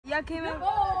Okay,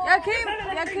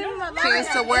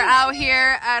 so we're out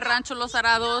here at Rancho Los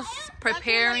Arados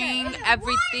preparing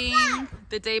everything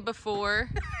the day before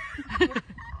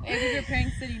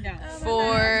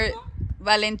for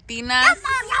Valentina's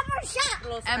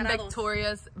and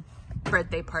Victoria's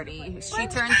birthday party. She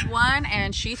turns 1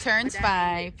 and she turns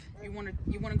 5.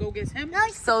 You wanna go get him?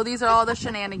 So these are all the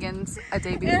shenanigans a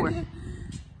day before.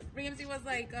 Ramsey was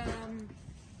like,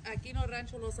 aquí no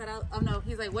Rancho Los Arados. Oh no,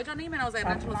 he's like, what's your name? And I was like,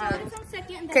 Rancho Los Arados.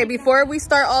 Okay, before we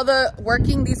start all the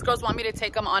working, these girls want me to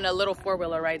take them on a little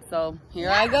 4-wheeler ride. So here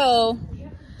I go.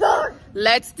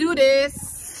 Let's do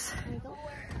this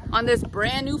on this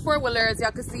brand new 4-wheeler, as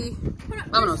y'all can see.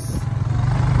 Vámonos.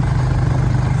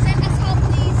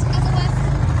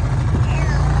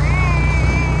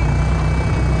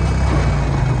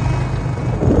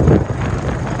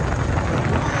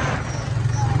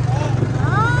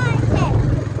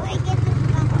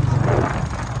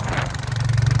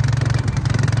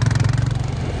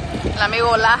 El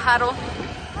amigo Lázaro.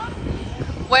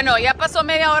 Bueno, ya pasó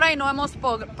media hora y no hemos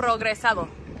progresado.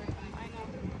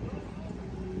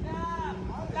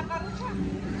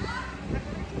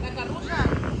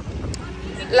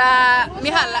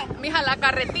 Mija, la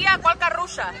carretilla, ¿cuál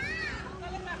carrucha?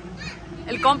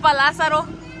 El compa Lázaro.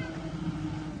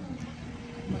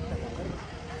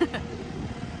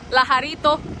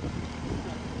 Lajarito.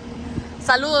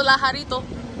 Saludos, Lajarito.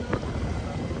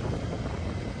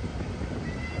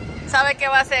 ¿Sabe qué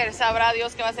va a hacer? Sabrá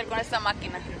Dios qué va a hacer con esta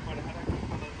máquina.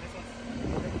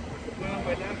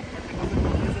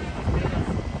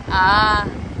 Ah,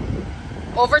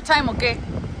 overtime o qué?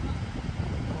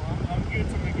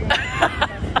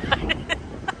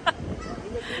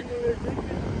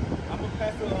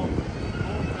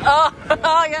 Oh,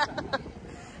 yeah.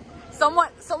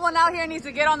 Someone out here needs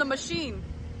to get on the machine.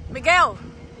 Miguel,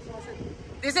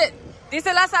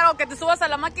 dice Lázaro que te subas a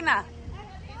la máquina.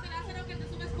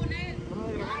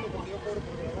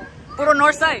 Puro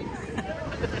north side.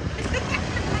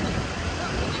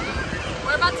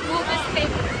 We're about to move this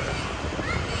table.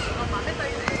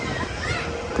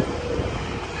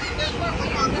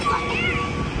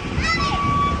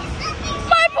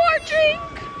 My poor drink.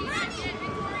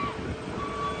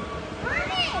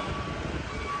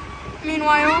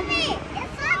 Meanwhile,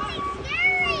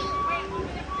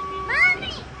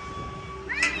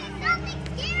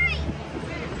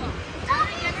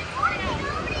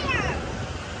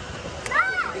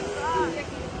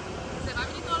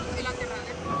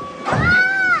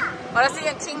 ahora sí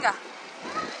en chinga.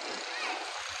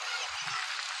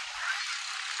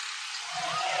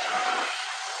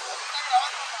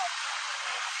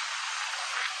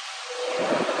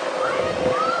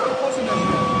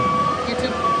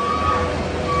 YouTube.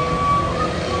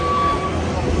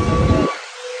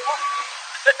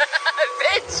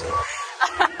 Bitch.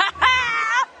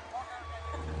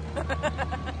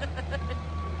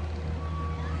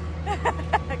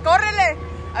 Córrele.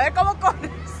 A ver cómo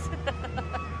corres.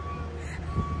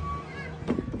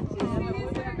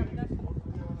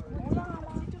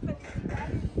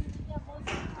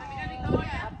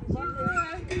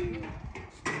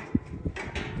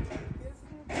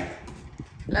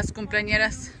 Las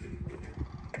cumpleañeras.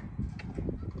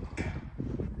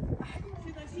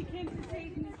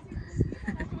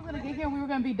 We were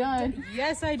gonna be done.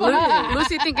 Yes, I did.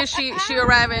 Lucy thinking she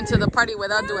arrived into the party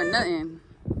without doing nothing.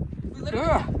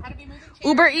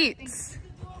 Uber Eats.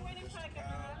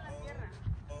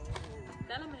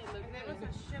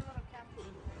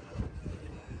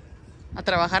 A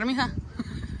trabajar, mija.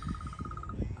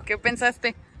 ¿Qué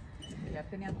pensaste? Ya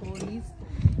tenía todo listo.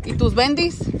 ¿Y tus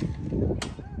bendis?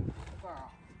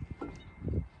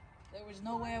 There was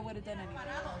no way I would have done anything.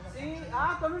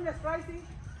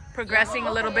 Progressing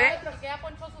a little bit.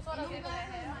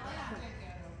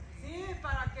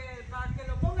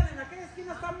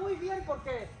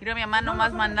 Mira mi mamá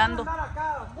nomás mandando.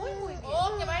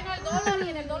 Oh, que vayan al dólar y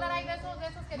en el dólar hay de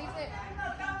esos que dice.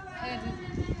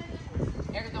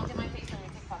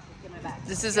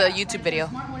 This is a YouTube video.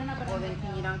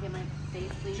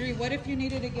 Drew, what if you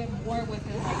needed to get more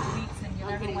within like weeks and you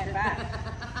never went back?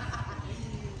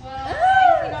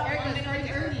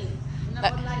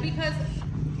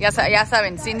 Ya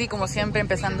saben, Cindy como siempre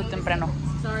empezando temprano.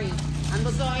 Sorry,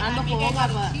 ando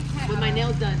with my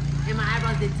nails done and my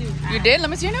eyebrows did too. You did? Let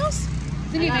me see your nails.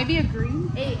 Cindy, maybe a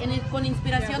green? Con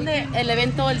inspiración del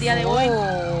evento el día de hoy.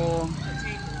 Oh,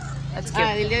 that's good.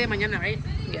 Del día de mañana, right?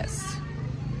 Yes.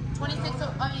 26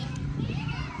 of,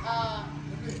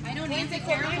 I know Nancy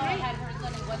Carroll had her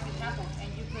son in Western Chapel, and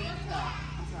you couldn't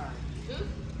I'm sorry.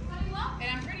 And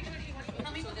I'm pretty sure she was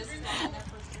coming with this.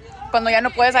 Cuando ya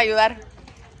no puedes ayudar.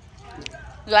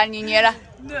 La niñera.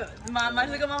 No, Mama,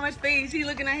 look at Mama's face. She's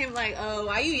looking at him like, oh,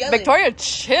 why are you yelling? Victoria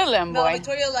chilling, No, boy.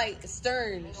 Victoria like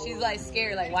stern. She's like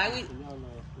scared. Like, why we...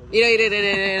 Mira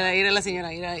la señora,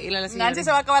 mira la señora. Nancy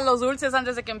se va a acabar los dulces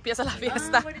antes de que empiece la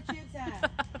fiesta. Where the kids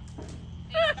at?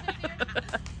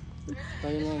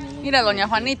 Mira, doña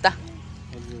Juanita.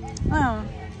 Ah.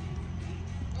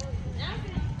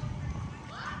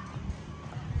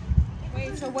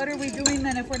 Wait, so what are we doing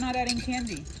then if we're not adding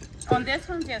candy? On this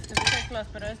one, yes, because they're close,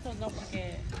 pero estos no,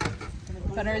 porque...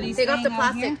 But are these Take off the staying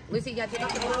out plastic. here? Lucy, ya take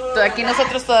off the plastic. Aquí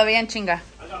nosotros todavía en chinga.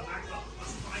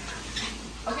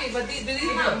 Okay, but do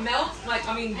these not melt? Like,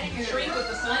 I mean, shrink with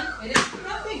the sun? It is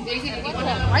nothing.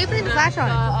 Why are you putting the flash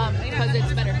on? Because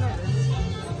it's better.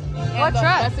 What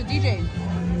truck? That's the DJ.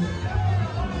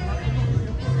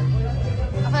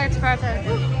 I thought it's perfect.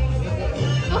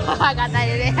 I got that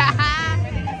idea.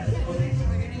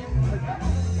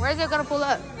 Where is it gonna pull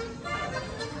up?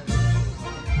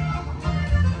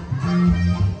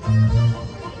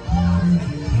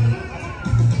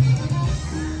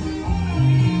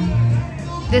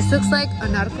 This looks like a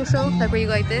narco show, like where you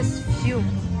go like this. Phew.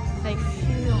 Like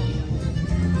phew.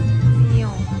 Phew.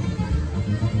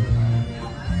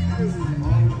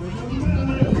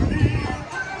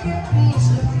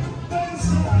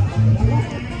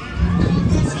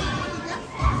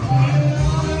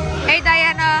 Hey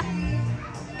Diana,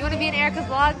 you want to be in Erica's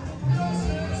vlog?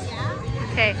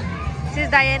 Yeah. Okay, this is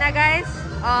Diana, guys.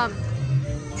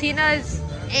 Tina's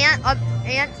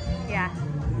aunt, yeah.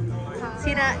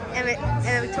 Tina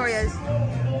and Victoria's,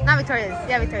 not Victoria's,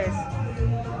 yeah, Victoria's.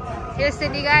 Here's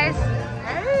Cindy, guys.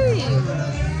 Hey, you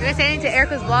guys say anything to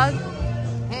Erica's vlog?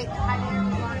 Hey, hi to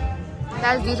Erica's vlog.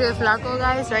 That's DJ Flaco,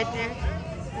 guys, right there.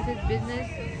 That's his business.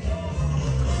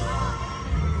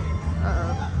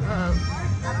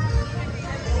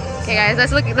 Okay, guys,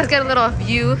 let's get a little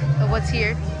view of what's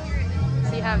here.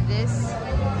 So you have this.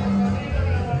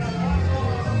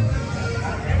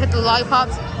 Hit the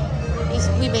lollipops.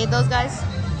 We made those, guys.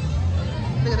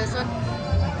 Look at this one.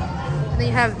 And then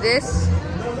you have this.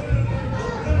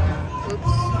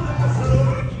 Oops.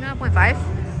 9.5.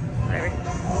 Whatever.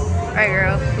 Alright,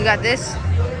 girl. We got this.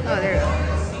 Oh, there we go.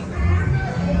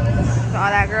 Saw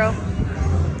that, girl.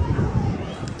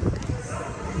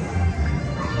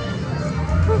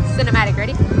 Cinematic,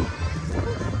 ready?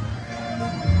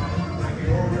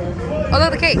 Oh, look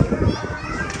at the cake.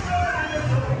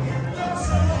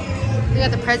 We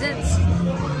got the presents.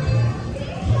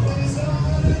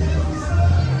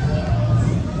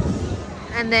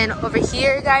 And then over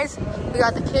here, guys, we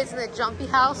got the kids in the jumpy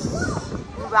house,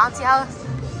 the bouncy house.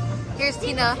 Here's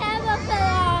Tina.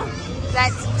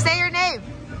 Say your name.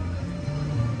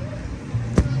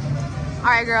 All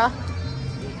right, girl.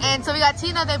 And so we got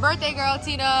Tina, the birthday girl,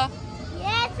 Tina.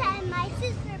 Yes, and my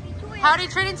sister Victoria. How are you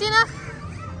turning, Tina?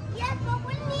 Yes, but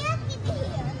when we ask you to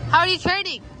here. How are you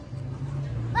turning?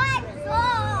 5 is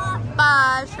off.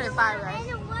 5, turning 5, right?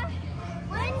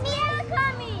 When's Sierra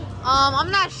coming? I'm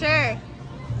not sure.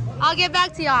 I'll get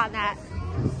back to y'all on that.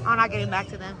 I'm not getting back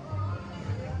to them.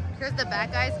 Here's the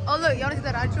back, guys. Oh, look, you want to see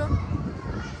the rancho?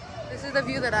 This is the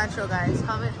view of the rancho, guys.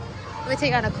 Comment. Let me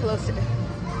take on a closer.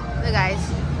 Look, guys.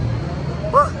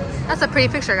 Woo! That's a pretty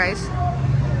picture, guys.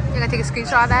 You're gonna take a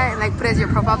screenshot of that and like put it as your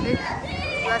profile pic.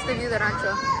 So that's the view of the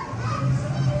rancho.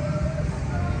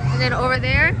 And then over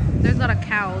there, there's a lot of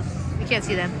cows. You can't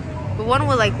see them. But one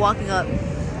was like walking up.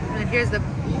 And then here's the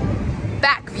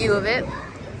back view of it.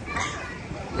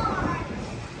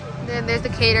 Then there's the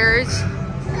caterers.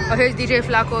 Oh, here's DJ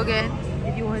Flaco again,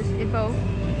 if you want his info.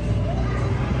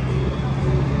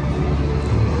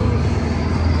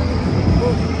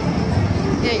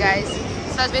 Yeah, guys.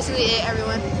 So that's basically it,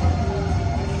 everyone.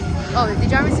 Oh,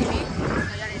 did y'all ever see me? No,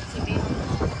 y'all didn't see me.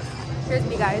 Here's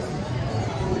me, guys.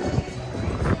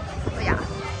 But yeah.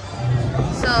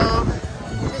 So,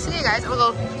 basically, guys, I'm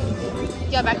gonna go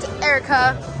get back to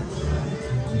Erica.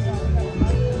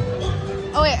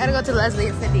 Oh wait, I gotta go to Leslie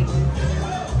and Cindy.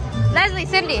 Leslie,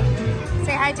 Cindy,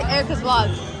 say hi to Erica's vlog.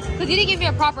 Because you didn't give me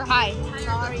a proper hi.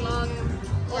 Sorry.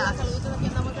 Yeah. Saludos, aquí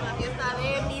estamos en la fiesta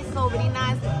de mis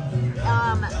sobrinas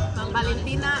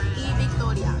Valentina y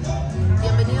Victoria.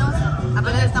 Bienvenidos.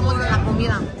 Apenas estamos en la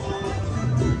comida.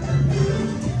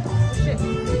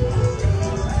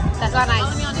 That's not Follow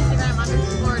nice. me on Instagram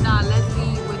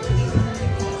 _Leslie with tweets.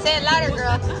 Say it louder,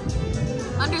 girl.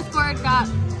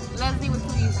 _Leslie with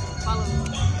tweets. Follow me.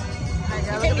 Alright,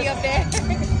 girl, Hit me up there.